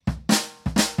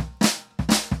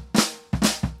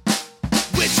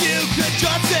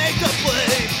just take the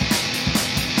blame.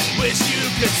 Wish you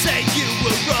could say you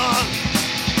were wrong.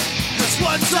 This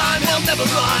one time he'll never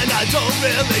run. I don't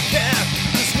really care.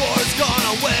 This war's gone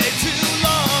on way too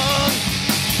long.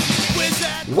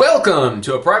 Welcome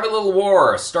to A Private Little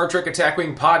War, Star Trek Attack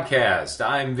Wing podcast.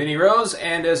 I'm Vinny Rose,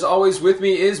 and as always with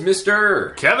me is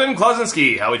Mr. Kevin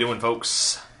Klosinski. How we doing,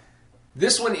 folks?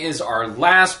 This one is our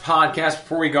last podcast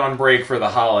before we go on break for the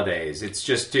holidays. It's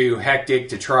just too hectic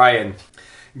to try and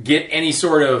get any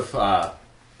sort of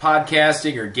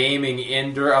podcasting or gaming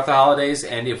in throughout the holidays.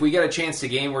 And if we get a chance to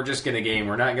game, we're just going to game.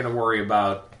 We're not going to worry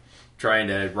about trying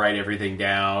to write everything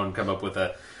down, come up with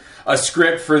a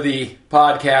script for the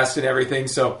podcast and everything.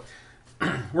 So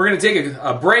we're going to take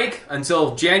a break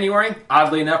until January.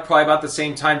 Oddly enough, probably about the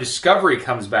same time Discovery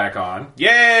comes back on.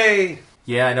 Yay!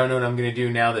 Yeah, I don't know what I'm going to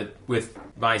do now that with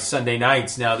my Sunday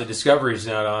nights, now that Discovery's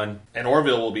not on. And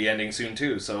Orville will be ending soon,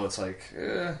 too, so it's like,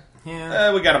 we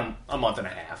got a month and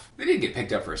a half. They did get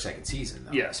picked up for a second season,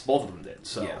 though. Yes, both of them did,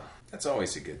 so. Yeah, that's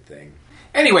always a good thing.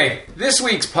 Anyway, this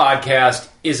week's podcast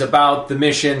is about the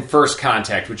mission First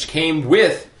Contact, which came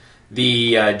with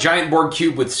the giant Borg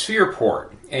cube with sphere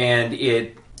port, and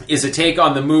it is a take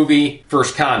on the movie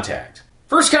First Contact.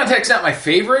 First Contact's not my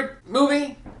favorite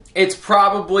movie. It's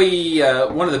probably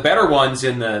one of the better ones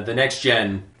in the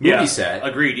next-gen movie set.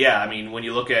 Agreed, yeah. I mean, when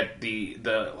you look at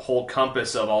the whole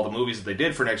compass of all the movies that they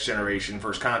did for Next Generation,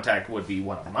 First Contact would be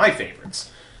one of my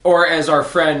favorites. Or as our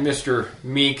friend Mr.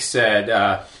 Meek said,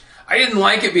 I didn't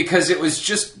like it because it was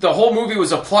just, the whole movie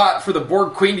was a plot for the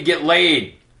Borg Queen to get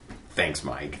laid. Thanks,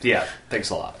 Mike. Yeah, thanks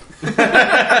a lot.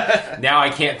 Now I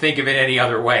can't think of it any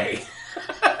other way.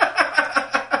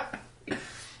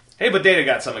 Hey, but Data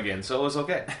got some again, so it was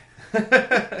okay.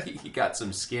 He got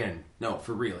some skin. No,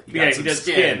 for real. He got some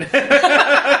skin.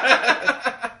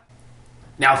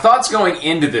 Now, thoughts going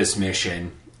into this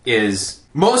mission is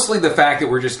mostly the fact that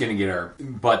we're just going to get our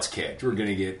butts kicked. We're going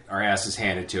to get our asses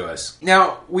handed to us.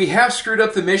 Now, we have screwed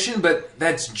up the mission, but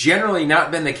that's generally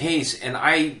not been the case, and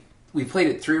we played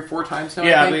it 3 or 4 times now,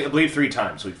 yeah, I think. I believe 3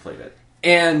 times we've played it.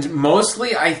 And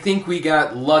mostly, I think we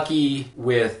got lucky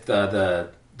with the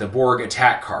Borg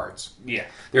attack cards. Yeah.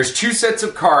 There's 2 sets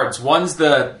of cards. One's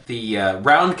the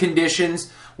round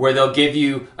conditions, where they'll give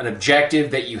you an objective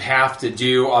that you have to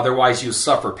do, otherwise you'll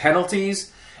suffer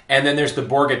penalties. And then there's the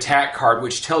Borg attack card,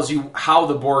 which tells you how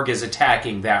the Borg is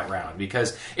attacking that round.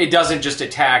 Because it doesn't just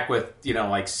attack with,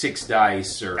 like 6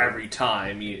 dice or every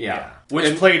time. Yeah.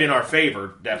 Which played in our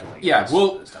favor, definitely. Yeah,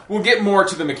 we'll get more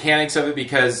to the mechanics of it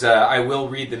because I will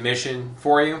read the mission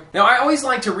for you. Now, I always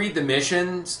like to read the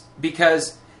missions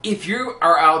because if you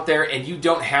are out there and you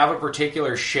don't have a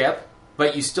particular ship,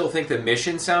 but you still think the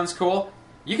mission sounds cool,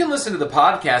 you can listen to the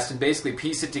podcast and basically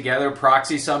piece it together,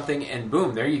 proxy something, and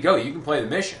boom, there you go. You can play the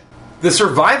mission. The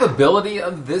survivability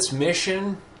of this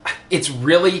mission, it's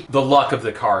really the luck of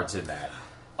the cards in that.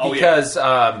 Because,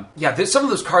 some of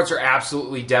those cards are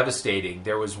absolutely devastating.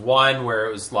 There was one where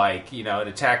it was like, it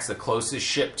attacks the closest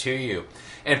ship to you.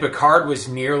 And Picard was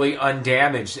nearly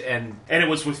undamaged. And it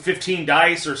was with 15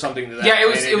 dice or something to that. Yeah,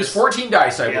 it was 14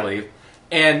 dice, I believe.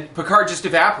 And Picard just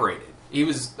evaporated. He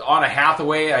was on a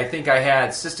Hathaway. I think I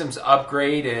had systems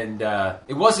upgrade, and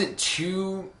it wasn't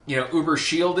too, uber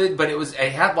shielded, but it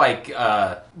had like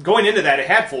going into that, it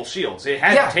had full shields. It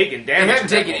hadn't taken damage. It hadn't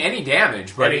taken any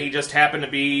damage, but he just happened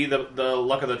to be the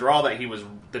luck of the draw that he was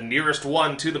the nearest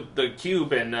one to the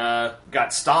cube and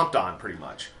got stomped on pretty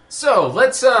much. So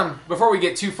let's before we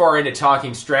get too far into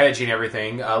talking strategy and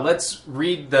everything, let's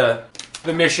read the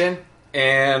mission,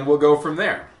 and we'll go from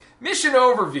there. Mission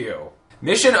overview.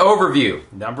 Mission overview.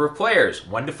 Number of players,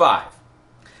 1 to 5.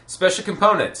 Special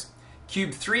components.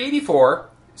 Cube 384,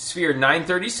 Sphere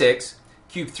 936,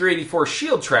 Cube 384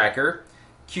 Shield Tracker,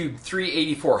 Cube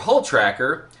 384 Hull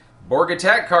Tracker, Borg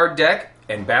Attack Card Deck,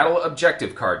 and Battle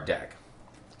Objective Card Deck.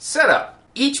 Setup.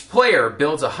 Each player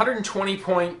builds a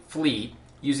 120-point fleet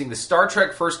using the Star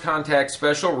Trek First Contact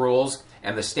special rules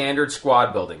and the standard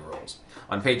squad building rules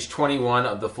on page 21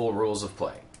 of the full rules of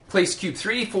play. Place Cube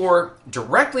 384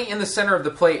 directly in the center of the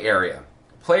play area.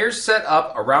 Players set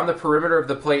up around the perimeter of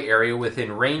the play area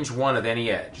within range 1 of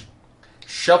any edge.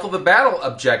 Shuffle the Battle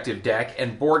Objective deck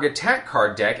and Borg Attack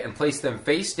Card deck and place them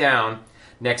face down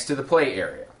next to the play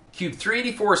area. Cube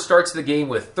 384 starts the game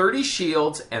with 30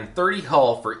 shields and 30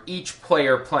 hull for each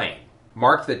player playing.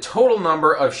 Mark the total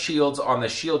number of shields on the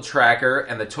shield tracker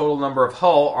and the total number of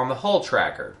hull on the hull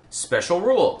tracker. Special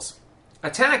rules.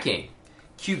 Attacking.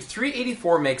 Cube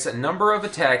 384 makes a number of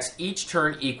attacks each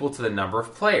turn equal to the number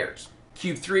of players.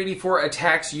 Cube 384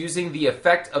 attacks using the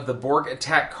effect of the Borg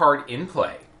attack card in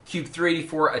play. Cube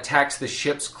 384 attacks the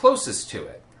ships closest to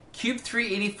it. Cube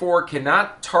 384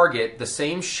 cannot target the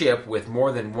same ship with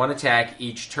more than one attack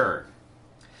each turn.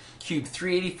 Cube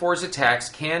 384's attacks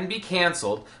can be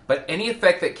cancelled, but any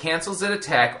effect that cancels an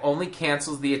attack only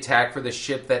cancels the attack for the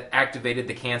ship that activated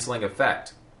the cancelling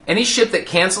effect. Any ship that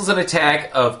cancels an attack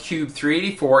of Cube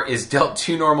 384 is dealt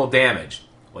 2 normal damage.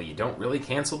 Well, you don't really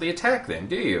cancel the attack then,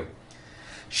 do you?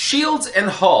 Shields and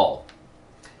hull.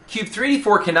 Cube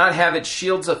 384 cannot have its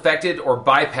shields affected or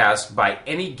bypassed by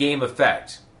any game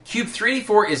effect. Cube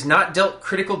 384 is not dealt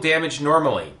critical damage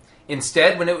normally.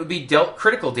 Instead, when it would be dealt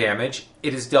critical damage,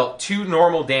 it is dealt 2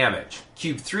 normal damage.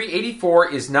 Cube 384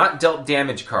 is not dealt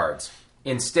damage cards.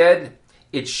 Instead,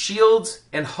 its shields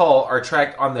and hull are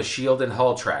tracked on the shield and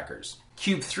hull trackers.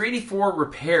 Cube 384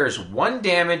 repairs 1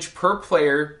 damage per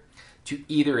player to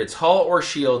either its hull or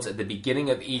shields at the beginning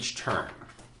of each turn.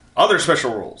 Other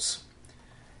special rules.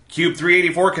 Cube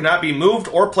 384 cannot be moved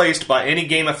or placed by any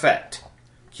game effect.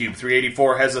 Cube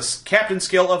 384 has a captain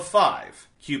skill of 5.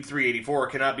 Cube 384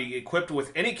 cannot be equipped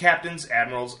with any captains,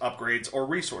 admirals, upgrades, or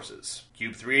resources.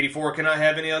 Cube 384 cannot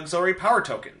have any auxiliary power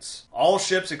tokens. All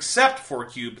ships except for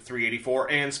Cube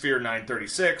 384 and Sphere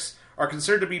 936 are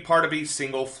considered to be part of a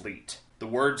single fleet. The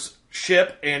words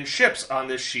ship and ships on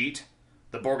this sheet,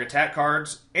 the Borg attack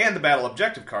cards, and the battle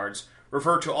objective cards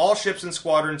refer to all ships and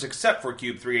squadrons except for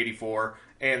Cube 384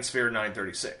 and Sphere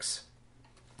 936.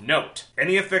 Note,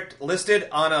 any effect listed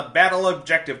on a battle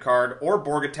objective card or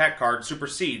Borg attack card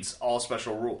supersedes all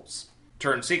special rules.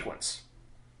 Turn sequence.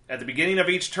 At the beginning of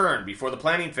each turn, before the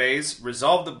planning phase,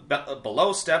 resolve the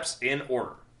below steps in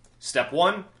order. Step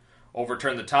 1,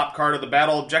 overturn the top card of the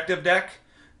battle objective deck.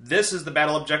 This is the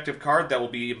battle objective card that will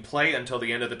be in play until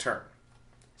the end of the turn.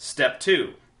 Step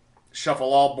 2,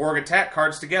 shuffle all Borg attack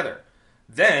cards together.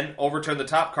 Then, overturn the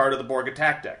top card of the Borg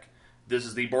attack deck. This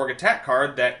is the Borg attack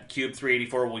card that Cube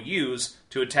 384 will use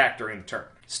to attack during the turn.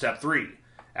 Step 3.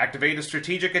 Activate a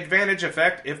strategic advantage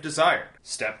effect if desired.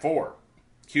 Step 4.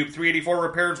 Cube 384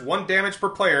 repairs 1 damage per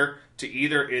player to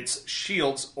either its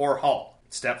shields or hull.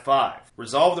 Step 5.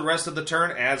 Resolve the rest of the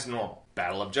turn as normal.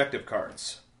 Battle objective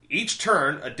cards. Each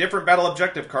turn, a different battle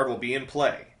objective card will be in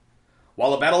play.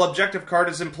 While a battle objective card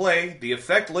is in play, the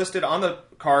effect listed on the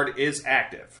card is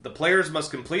active. The players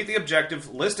must complete the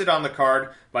objective listed on the card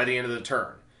by the end of the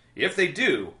turn. If they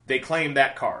do, they claim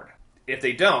that card. If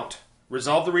they don't,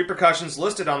 resolve the repercussions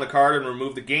listed on the card and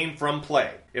remove the game from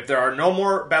play. If there are no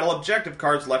more battle objective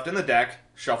cards left in the deck,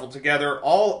 shuffle together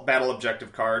all battle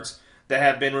objective cards that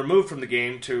have been removed from the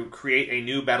game to create a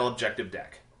new battle objective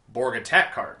deck. Borg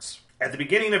attack cards. At the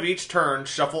beginning of each turn,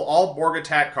 shuffle all Borg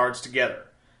attack cards together,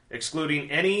 excluding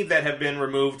any that have been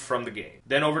removed from the game.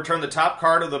 Then overturn the top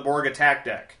card of the Borg attack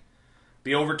deck.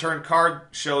 The overturned card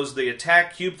shows the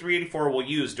attack Cube 384 will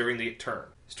use during the turn.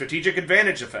 Strategic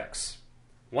advantage effects.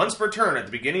 Once per turn at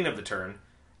the beginning of the turn,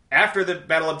 after the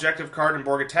battle objective card and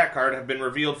Borg attack card have been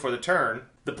revealed for the turn,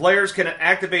 the players can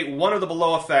activate one of the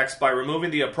below effects by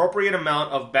removing the appropriate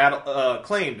amount of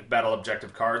claimed battle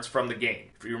objective cards from the game.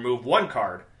 If you remove 1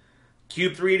 card,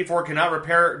 Cube 384 cannot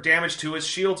repair damage to its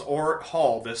shields or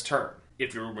hull this turn.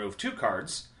 If you remove 2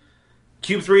 cards,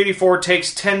 Cube 384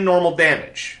 takes 10 normal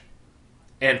damage.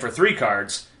 And for 3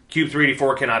 cards, Cube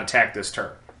 384 cannot attack this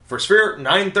turn. For Sphere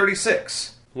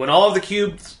 936, when all of the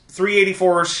Cube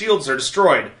 384's shields are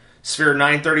destroyed, Sphere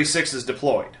 936 is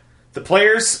deployed. The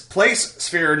players place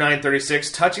Sphere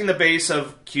 936 touching the base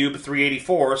of Cube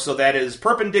 384 so that it is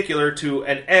perpendicular to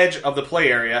an edge of the play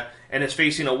area and is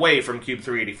facing away from Cube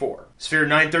 384. Sphere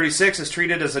 936 is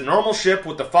treated as a normal ship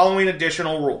with the following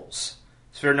additional rules.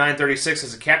 Sphere 936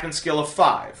 has a captain skill of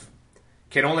 5,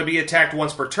 can only be attacked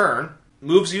once per turn,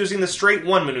 moves using the straight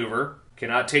 1 maneuver,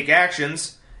 cannot take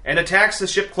actions, and attacks the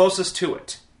ship closest to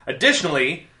it.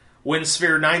 Additionally, when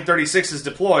Sphere 936 is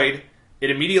deployed, it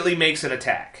immediately makes an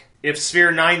attack. If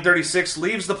Sphere 936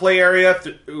 leaves the play area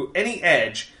through any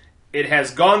edge, it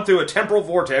has gone through a temporal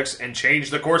vortex and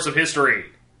changed the course of history.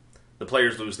 The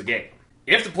players lose the game.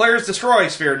 If the players destroy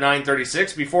Sphere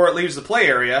 936 before it leaves the play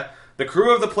area, the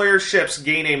crew of the players' ships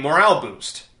gain a morale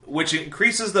boost, which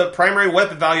increases the primary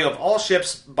weapon value of all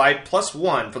ships by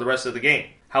 +1 for the rest of the game.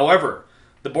 However,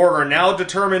 the Borg are now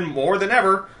determined more than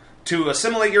ever to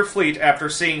assimilate your fleet after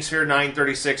seeing Sphere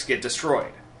 936 get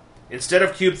destroyed. Instead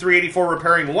of Cube 384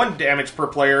 repairing 1 damage per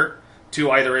player to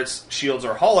either its shields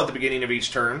or hull at the beginning of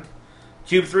each turn,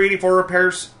 Cube 384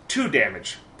 repairs 2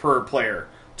 damage per player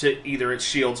to either its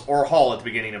shields or hull at the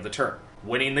beginning of the turn,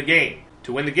 winning the game.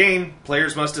 To win the game,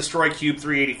 players must destroy Cube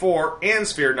 384 and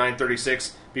Sphere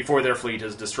 936 before their fleet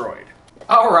is destroyed.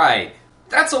 Alright,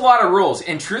 that's a lot of rules,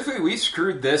 and truthfully we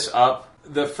screwed this up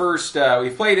the first,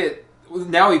 we've played it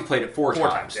 4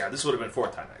 times. Yeah, this would have been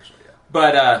 4th time actually. Yeah.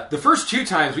 But the first 2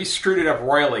 times, we screwed it up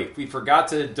royally. We forgot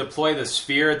to deploy the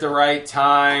sphere at the right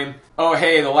time. Oh,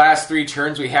 hey, the last 3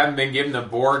 turns, we haven't been given the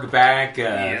Borg back.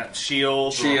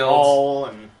 Shields.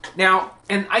 Now,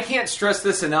 and I can't stress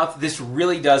this enough, this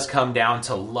really does come down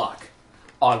to luck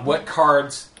on what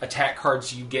cards, attack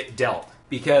cards, you get dealt.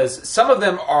 Because some of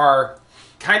them are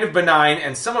kind of benign,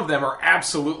 and some of them are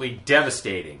absolutely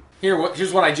devastating.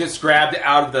 Here's one I just grabbed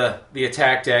out of the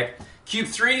attack deck. Cube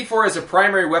 384 has a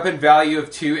primary weapon value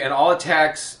of 2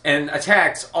 and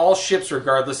attacks all ships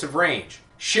regardless of range.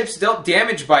 Ships dealt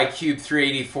damage by Cube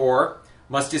 384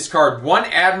 must discard 1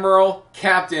 Admiral,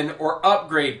 Captain, or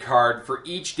Upgrade card for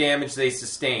each damage they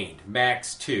sustained,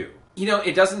 max 2.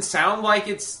 It doesn't sound like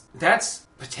that's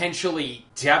potentially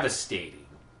devastating.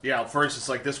 Yeah, for instance,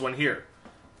 like this one here.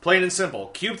 Plain and simple.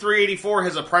 Cube 384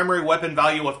 has a primary weapon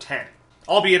value of 10.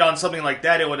 Albeit on something like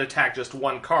that, it would attack just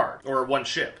 1 card, or 1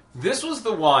 ship. This was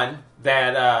the one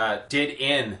that did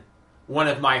in one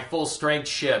of my full-strength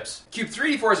ships. Cube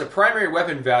 384 has a primary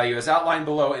weapon value as outlined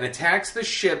below and attacks the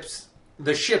ship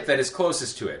that is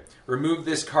closest to it. Remove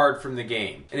this card from the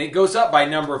game. And it goes up by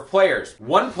number of players.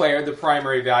 1 player, the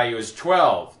primary value is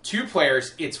 12. 2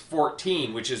 players, it's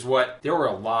 14, which is there were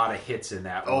a lot of hits in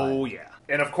that one. Oh, yeah.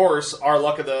 And of course, our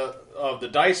luck of the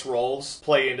dice rolls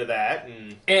play into that.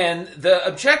 And the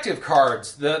objective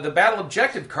cards, the battle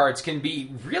objective cards can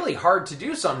be really hard to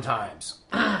do sometimes.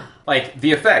 Like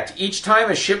the effect. Each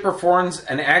time a ship performs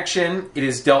an action, it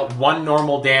is dealt 1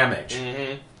 normal damage.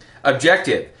 Mm-hmm.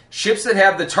 Objective. Ships that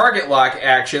have the target lock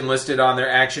action listed on their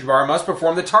action bar must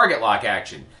perform the target lock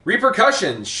action.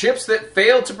 Repercussions. Ships that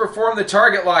fail to perform the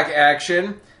target lock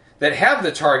action that have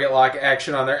the target lock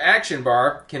action on their action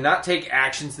bar cannot take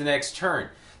actions the next turn.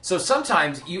 So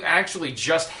sometimes you actually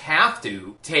just have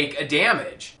to take a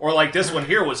damage. Or like this one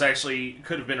here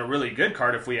could have been a really good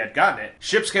card if we had gotten it.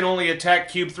 Ships can only attack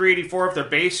Cube 384 if their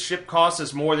base ship cost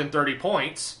is more than 30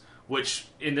 points, which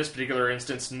in this particular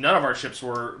instance, none of our ships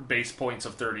were base points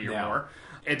of 30 or more.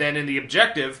 And then in the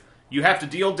objective, you have to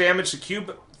deal damage to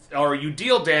Cube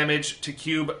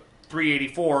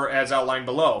 384 as outlined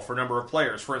below for number of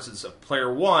players. For instance,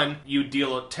 player 1, you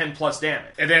deal 10 plus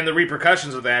damage. And then the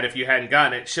repercussions of that, if you hadn't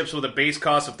gotten it, ships with a base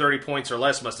cost of 30 points or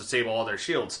less must disable all their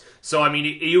shields. So, I mean,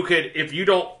 you could, if you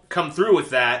don't come through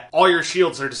with that, all your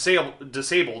shields are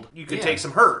disabled. You could take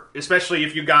some hurt, especially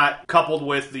if you got coupled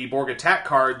with the Borg attack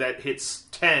card that hits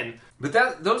 10.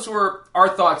 But those were our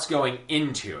thoughts going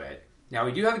into it. Now,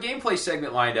 we do have a gameplay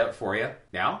segment lined up for you.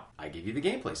 Now, I give you the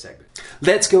gameplay segment.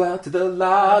 Let's go out to the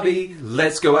lobby.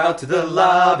 Let's go out to the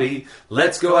lobby.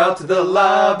 Let's go out to the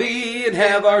lobby and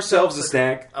have ourselves a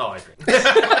snack. Oh, I agree.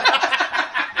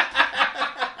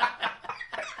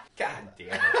 God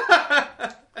damn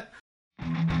it.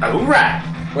 All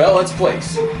right. Well, let's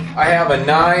place. I have a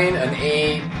 9, an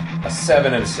 8, a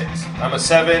 7, and a 6. I'm a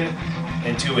 7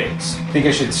 and 2 8s. I think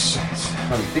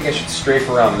I should strafe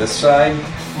around this side.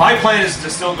 My plan is to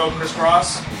still go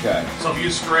crisscross. Okay. So if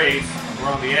you strafe, we're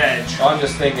on the edge. I'm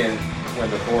just thinking when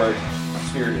the Borg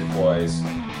sphere deploys.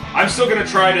 I'm still going to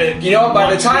try to...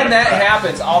 by the time that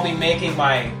happens, I'll be making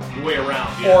my way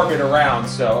around, orbit around.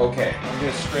 So, okay, I'm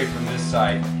going to strafe from this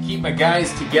side. Keep my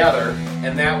guys together,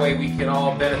 and that way we can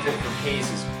all benefit from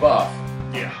Hayes' buff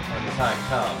when the time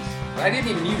comes. I didn't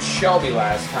even use Shelby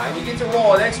last time. You get to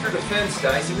roll an extra defense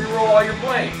dice and re-roll all your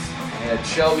blanks. I had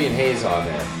Shelby and Hayes on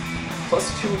there.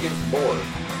 Plus 2 against Borg.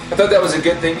 I thought that was a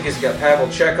good thing because you got Pavel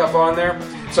Chekhov on there.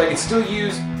 So I can still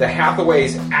use the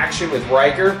Hathaway's action with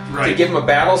Riker to give him a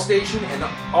battle station and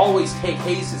always take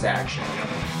Hayes' action.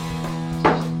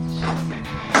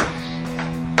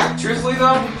 Truthfully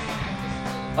though,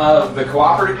 of the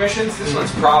cooperative missions, this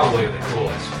one's probably the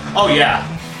coolest. Oh yeah.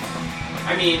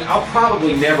 I mean, I'll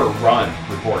probably never run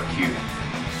with Borg Cube.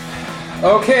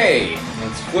 Okay,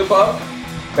 let's flip up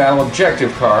Battle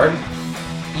Objective card.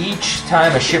 Each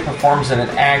time a ship performs an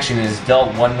action, it is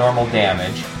dealt 1 normal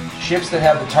damage. Ships that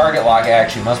have the target lock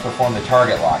action must perform the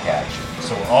target lock action.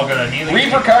 So we're all going to need...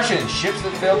 Repercussions. Ships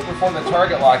that fail to perform the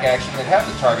target lock action that have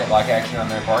the target lock action on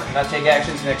their bar cannot take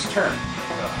actions next turn.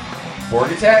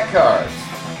 Borg attack cards.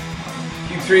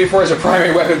 Cube 384 has a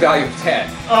primary weapon value of 10.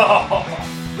 Oh.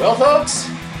 Well, folks,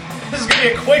 this is going to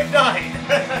be a quick night.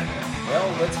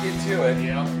 Well, let's get to it.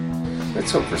 Yeah.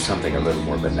 Let's hope for something a little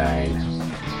more benign.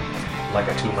 Like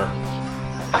a tumor.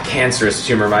 A cancerous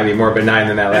tumor might be more benign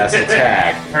than that last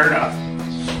attack. Fair enough.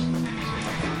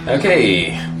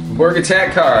 Okay, Borg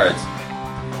attack cards.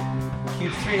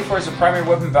 Cube 384 has a primary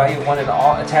weapon value of 1 and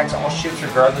attacks all ships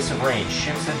regardless of range.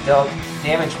 Ships that dealt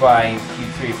damage by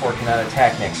Cube 384 cannot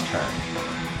attack next turn.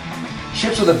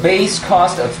 Ships with a base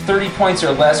cost of 30 points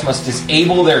or less must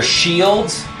disable their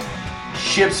shields.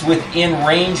 ships within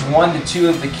range 1 to 2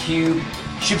 of the cube.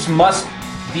 Ships must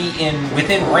be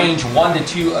within range 1 to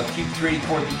 2 of Cube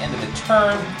 384 at the end of the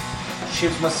turn.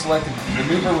 Ships must select a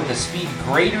maneuver with a speed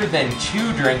greater than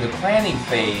 2 during the planning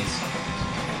phase.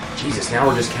 Jesus, now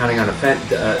we're just counting on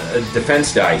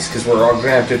defense dice because we're all going to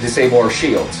have to disable our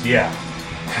shields. Yeah.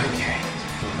 Okay.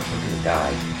 We're going to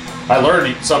die. I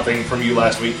learned something from you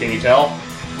last week, can you tell?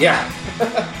 Yeah.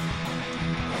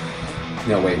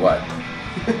 No, wait, what?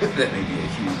 That may be a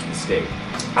huge mistake.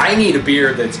 I need a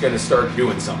beer that's going to start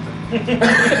doing something.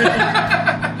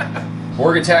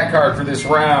 Borg attack card for this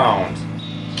round.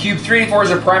 Cube 384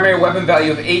 has a primary weapon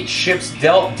value of 8. Ships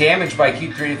dealt damage by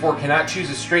Cube 384 cannot choose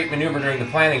a straight maneuver during the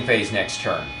planning phase next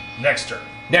turn. Next turn.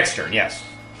 Next turn, yes.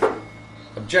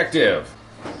 Objective.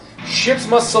 Ships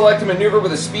must select a maneuver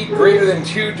with a speed greater than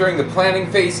 2 during the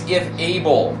planning phase if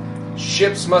able.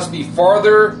 Ships must be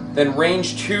farther than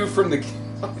range 2 from the...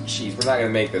 Oh, jeez, we're not going to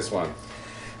make this one.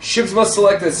 Ships must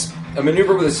select a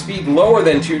maneuver with a speed lower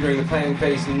than 2 during the planning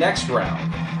phase next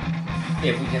round,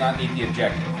 if we cannot meet the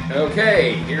objective.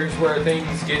 Okay, here's where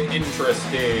things get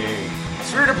interesting.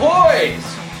 Sphere deploys!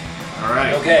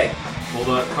 Alright. Okay. Pull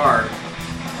the card.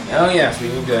 Oh yes, we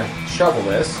need to shovel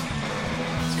this.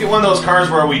 Let's get one of those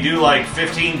cards where we do like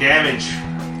 15 damage.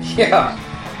 Yeah,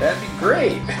 that'd be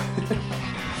great.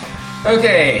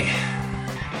 Okay.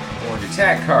 Foreign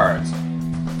attack cards.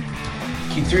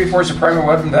 Cube 384 is a primary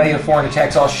weapon value of 4 and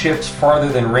attacks all ships farther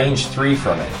than range 3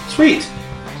 from it. Sweet.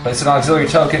 Place an auxiliary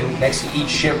token next to each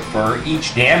ship for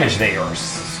each damage they are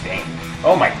sustained.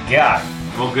 Oh my god.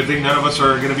 Well, good thing none of us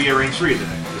are going to be at range 3 this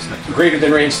next round. Greater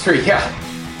than range 3, yeah.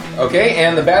 Okay,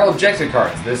 and the battle objective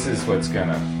cards. This is what's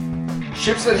gonna...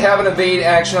 Ships that have an evade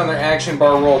action on their action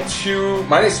bar roll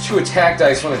 -2 attack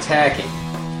dice when attacking.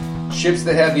 Ships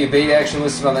that have the evade action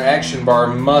listed on their action bar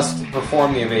must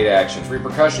perform the evade actions.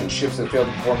 Repercussions: ships that fail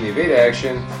to perform the evade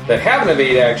action that have an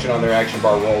evade action on their action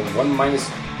bar roll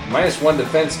 -1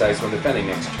 defense dice when defending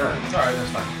next turn. Alright, that's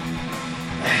fine.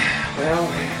 Well,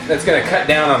 that's going to cut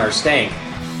down on our stank.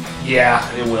 Yeah,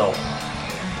 it will.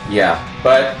 Yeah,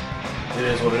 but... It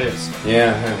is what it is.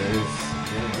 Yeah, it is.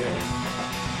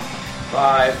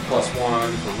 5 plus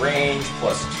 1 for range,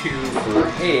 plus 2 for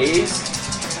haste.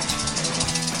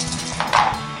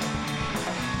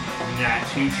 Not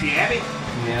too shabby.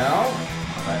 No.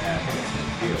 But I think it's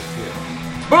going to feel.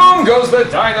 Boom goes the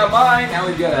dynamite! Now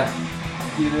we've got to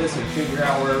do this and figure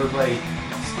out where everybody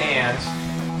stands.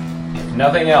 If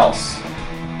nothing else,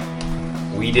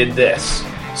 we did this.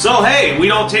 So hey, we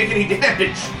don't take any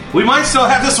damage. We might still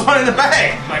have this one in the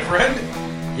bag, my friend.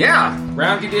 Yeah,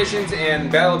 round conditions and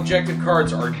battle objective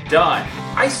cards are done.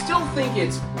 I still think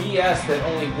it's BS that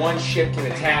only one ship can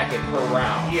attack it per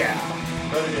round. Yeah,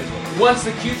 but it is what it is. Once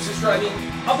the cube's destroyed, I mean,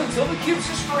 up until the cube's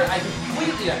destroyed, I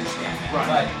completely understand that.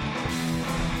 Right.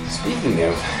 But speaking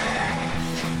of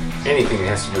anything that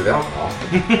has to do with alcohol.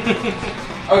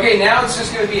 Okay, now it's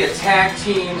just going to be a tag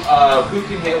team of who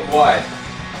can hit what.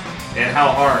 And how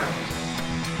hard.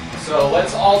 So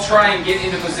let's all try and get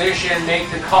into position,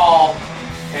 make the call,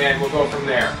 and we'll go from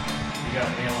there. You got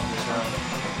to nail him this round.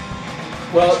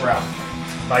 Well, This round.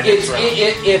 By next round.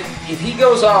 if he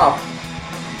goes off,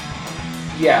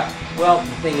 yeah. Well,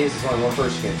 the thing is, only one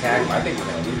person can attack him. I think we're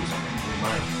going to lose.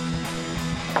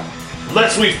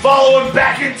 Unless we follow him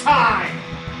back in time.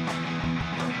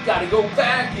 Gotta go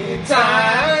back in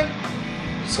time.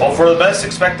 Hope for the best,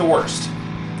 expect the worst.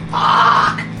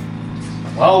 Fuck.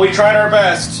 Well, we tried our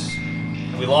best.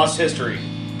 We lost history.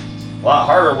 A lot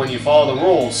harder when you follow the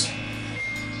rules.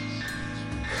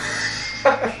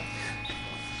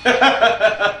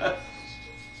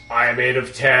 I am 8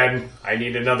 of 10. I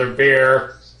need another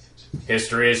beer.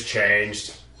 History has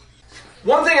changed.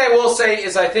 One thing I will say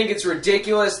is I think it's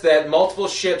ridiculous that multiple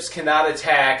ships cannot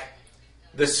attack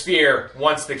the sphere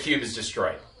once the cube is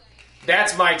destroyed.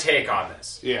 That's my take on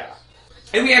this. Yeah.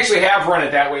 And we actually have run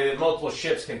it that way, that multiple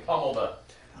ships can pummel the...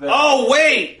 Oh,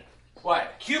 wait!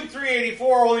 What? Cube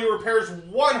 384 only repairs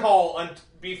one hull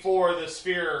before the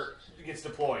sphere gets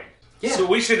deployed. Yeah. So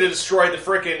we should have destroyed the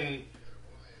frickin'...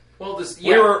 Well, this...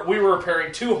 Yeah. We were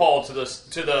repairing 2 hull to the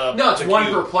No, it's the 1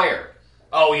 cube. per player.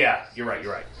 Oh, yeah. You're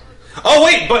right. Oh,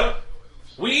 wait, but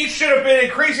we each should have been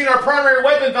increasing our primary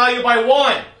weapon value by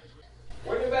 1.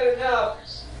 Wouldn't have been enough.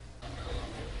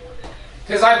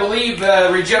 Because I believe the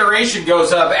regeneration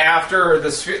goes up after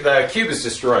the cube is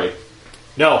destroyed.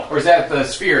 No. Or is that the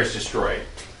sphere is destroyed?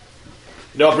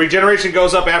 No, regeneration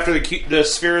goes up after the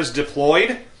sphere is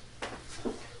deployed.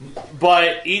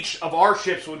 But each of our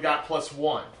ships would got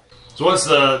 +1. So once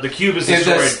the cube is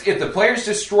destroyed... If the players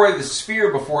destroy the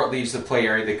sphere before it leaves the play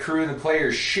area, the crew and the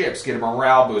player's ships get a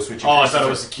morale boost, which... Oh, I thought it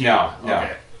was the cube. No.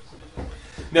 Okay.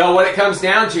 No, what it comes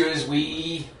down to is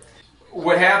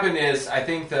what happened is, I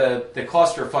think the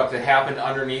clusterfuck that happened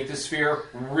underneath the sphere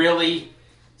really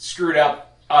screwed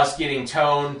up us getting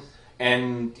tone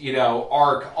and,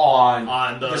 arc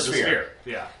on the sphere.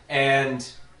 Yeah. And,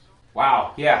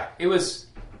 wow, yeah, this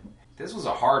was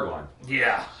a hard one.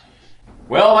 Yeah.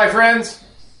 Well, my friends,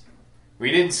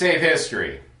 we didn't save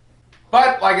history.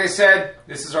 But, like I said,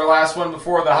 this is our last one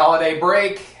before the holiday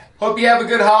break. Hope you have a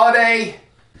good holiday.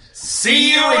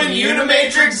 See you in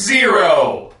Unimatrix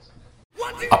Zero!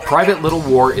 A Private Little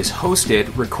War is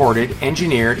hosted, recorded,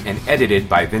 engineered, and edited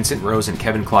by Vincent Rose and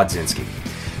Kevin Klodzinski.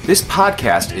 This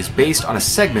podcast is based on a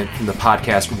segment from the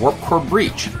podcast Warp Core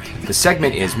Breach. The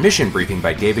segment is Mission Briefing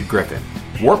by David Griffin.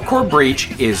 Warp Core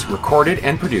Breach is recorded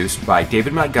and produced by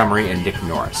David Montgomery and Nick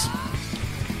Norris.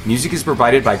 Music is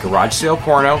provided by Garage Sale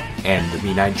Porno and the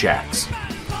Midnight Jacks.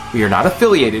 We are not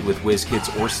affiliated with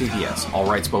WizKids or CBS. All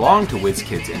rights belong to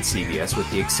WizKids and CBS with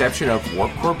the exception of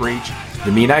Warp Core Breach,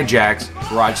 the Midnight Jacks,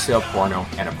 Garage Sale Porno,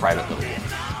 and A Private Little War.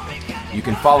 You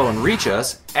can follow and reach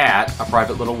us at A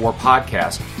Private Little War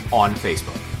Podcast on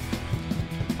Facebook.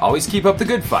 Always keep up the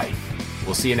good fight.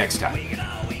 We'll see you next time.